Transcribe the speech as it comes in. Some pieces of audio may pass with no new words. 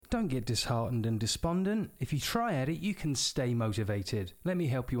Don't get disheartened and despondent. If you try at it, you can stay motivated. Let me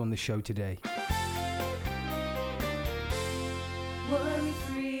help you on the show today.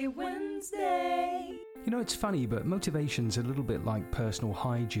 Worry-Free Wednesday. You know, it's funny, but motivation's a little bit like personal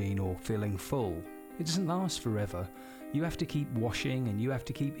hygiene or feeling full. It doesn't last forever. You have to keep washing and you have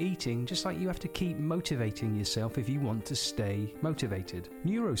to keep eating, just like you have to keep motivating yourself if you want to stay motivated.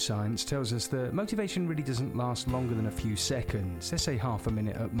 Neuroscience tells us that motivation really doesn't last longer than a few seconds, let's say half a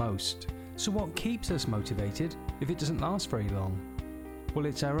minute at most. So what keeps us motivated if it doesn't last very long? Well,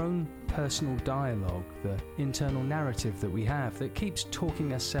 it's our own personal dialogue, the internal narrative that we have that keeps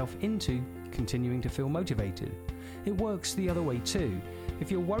talking ourselves into continuing to feel motivated. It works the other way too. If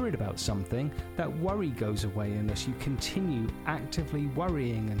you're worried about something, that worry goes away unless you continue actively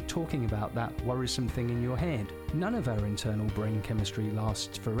worrying and talking about that worrisome thing in your head. None of our internal brain chemistry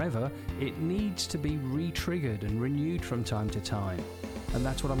lasts forever. It needs to be re-triggered and renewed from time to time. And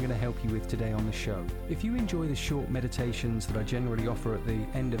that's what I'm going to help you with today on the show. If you enjoy the short meditations that I generally offer at the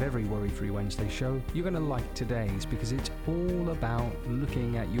end of every Worry-Free Wednesday show, you're going to like today's because it's all about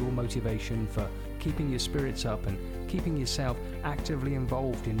looking at your motivation for keeping your spirits up and keeping yourself actively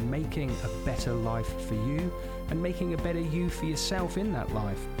involved in making a better life for you and making a better you for yourself in that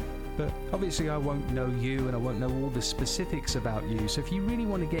life. But obviously I won't know you and I won't know all the specifics about you. So if you really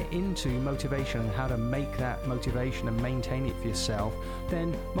want to get into motivation and how to make that motivation and maintain it for yourself,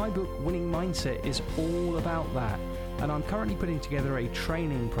 then my book Winning Mindset is all about that. And I'm currently putting together a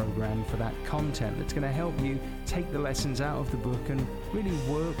training program for that content that's going to help you take the lessons out of the book and really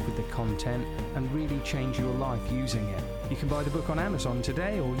work with the content and really change your life using it. You can buy the book on Amazon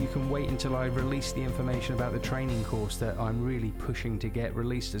today, or you can wait until I release the information about the training course that I'm really pushing to get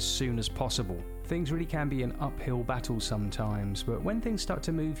released as soon as possible. Things really can be an uphill battle sometimes, but when things start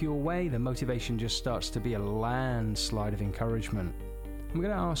to move your way, the motivation just starts to be a landslide of encouragement. I'm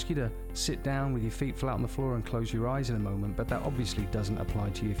going to ask you to sit down with your feet flat on the floor and close your eyes in a moment, but that obviously doesn't apply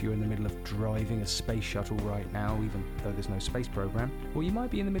to you if you're in the middle of driving a space shuttle right now, even though there's no space program. Or you might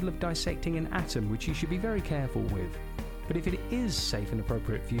be in the middle of dissecting an atom, which you should be very careful with. But if it is safe and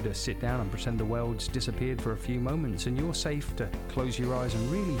appropriate for you to sit down and pretend the world's disappeared for a few moments and you're safe to close your eyes and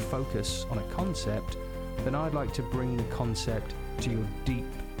really focus on a concept, then I'd like to bring the concept to your deep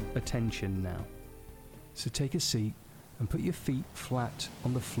attention now. So take a seat and put your feet flat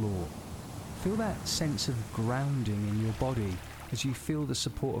on the floor. Feel that sense of grounding in your body as you feel the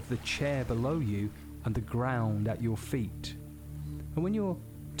support of the chair below you and the ground at your feet. And when you're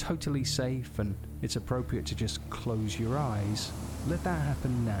totally safe and it's appropriate to just close your eyes, let that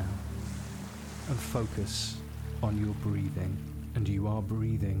happen now. And focus on your breathing. And you are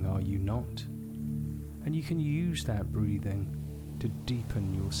breathing, are you not? And you can use that breathing to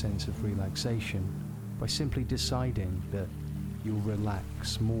deepen your sense of relaxation by simply deciding that you'll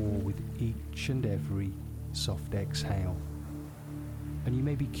relax more with each and every soft exhale. And you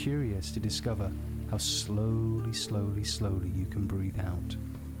may be curious to discover how slowly you can breathe out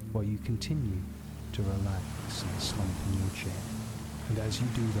while you continue to relax and slump in your chair. And as you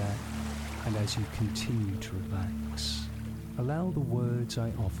do that, and as you continue to relax, allow the words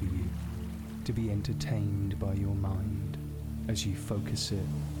I offer you to be entertained by your mind as you focus it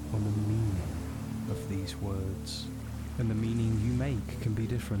on the meaning of these words. And the meaning you make can be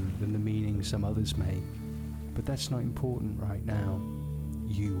different than the meaning some others make, but that's not important right now.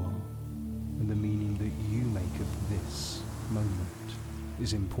 You are, and the meaning that you make of this moment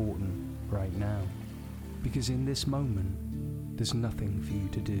is important right now, because in this moment there's nothing for you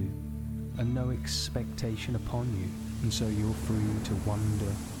to do and no expectation upon you, and so you're free to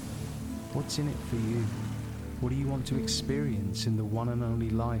wonder what's in it for you. What do you want to experience in the one and only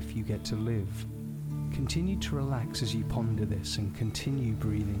life you get to live? Continue to relax as you ponder this and continue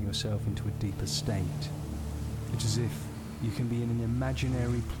breathing yourself into a deeper state. It's as if you can be in an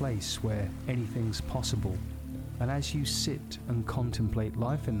imaginary place where anything's possible. And as you sit and contemplate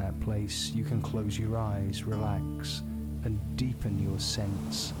life in that place, you can close your eyes, relax, and deepen your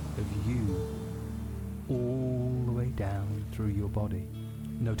sense of you all the way down through your body,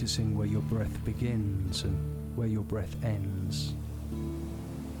 noticing where your breath begins and where your breath ends.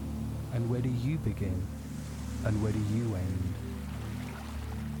 And where do you begin? And where do you end?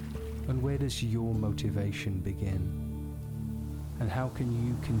 And where does your motivation begin? And how can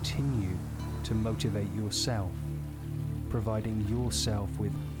you continue to motivate yourself, providing yourself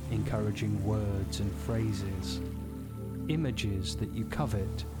with encouraging words and phrases, images that you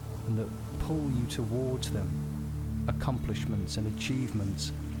covet and that pull you towards them, accomplishments and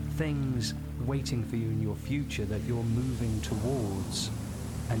achievements, things waiting for you in your future that you're moving towards.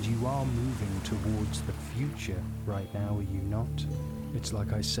 And you are moving towards the future right now, are you not? It's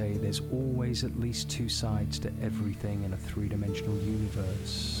like I say, there's always at least two sides to everything in a three-dimensional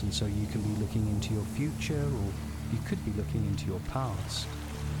universe, and so you can be looking into your future, or you could be looking into your past.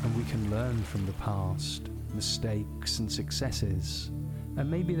 And we can learn from the past, mistakes and successes. And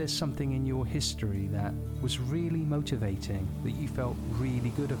maybe there's something in your history that was really motivating, that you felt really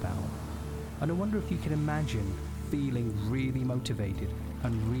good about. And I wonder if you can imagine feeling really motivated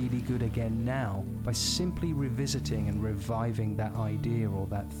and really good again now by simply revisiting and reviving that idea or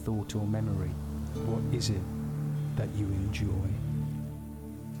that thought or memory. What is it that you enjoy?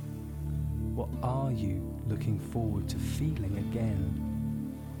 What are you looking forward to feeling again?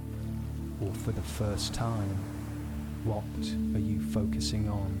 Or for the first time, what are you focusing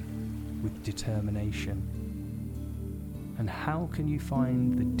on with determination? And how can you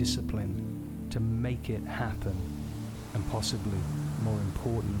find the discipline to make it happen? And possibly, more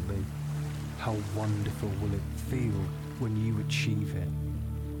importantly, how wonderful will it feel when you achieve it?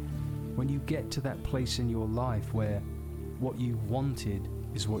 When you get to that place in your life where what you wanted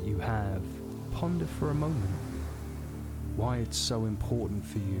is what you have, ponder for a moment why it's so important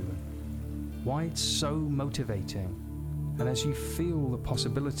for you, why it's so motivating. And as you feel the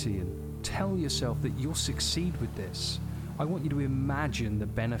possibility and tell yourself that you'll succeed with this, I want you to imagine the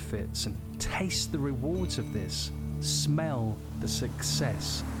benefits and taste the rewards of this. Smell the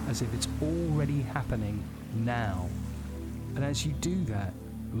success as if it's already happening now. And as you do that,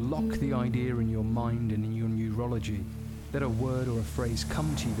 lock the idea in your mind and in your neurology. Let a word or a phrase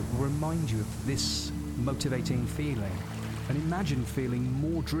come to you that will remind you of this motivating feeling. And imagine feeling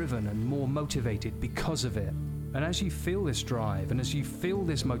more driven and more motivated because of it. And as you feel this drive and as you feel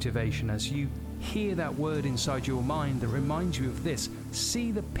this motivation, as you hear that word inside your mind that reminds you of this,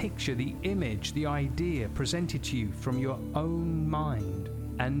 see the picture, the image, the idea presented to you from your own mind,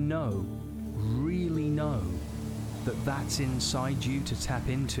 and know, really know, that that's inside you to tap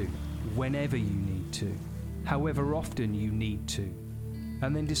into whenever you need to, however often you need to.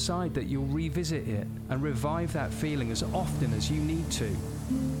 And then decide that you'll revisit it and revive that feeling as often as you need to.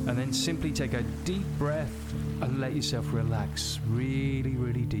 And then simply take a deep breath and let yourself relax really,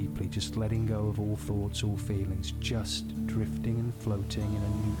 really deeply, just letting go of all thoughts, all feelings, just drifting and floating in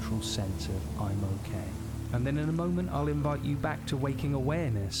a neutral sense of I'm okay. And then in a moment, I'll invite you back to waking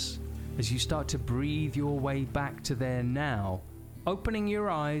awareness as you start to breathe your way back to there now, opening your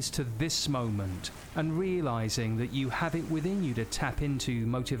eyes to this moment and realizing that you have it within you to tap into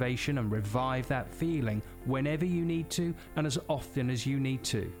motivation and revive that feeling whenever you need to and as often as you need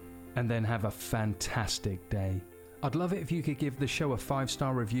to. And then have a fantastic day. I'd love it if you could give the show a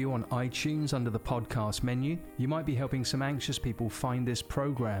 5-star review on iTunes under the podcast menu. You might be helping some anxious people find this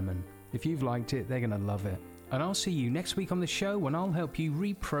program, and if you've liked it, they're going to love it. And I'll see you next week on the show when I'll help you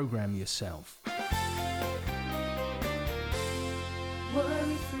reprogram yourself.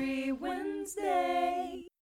 Worry-free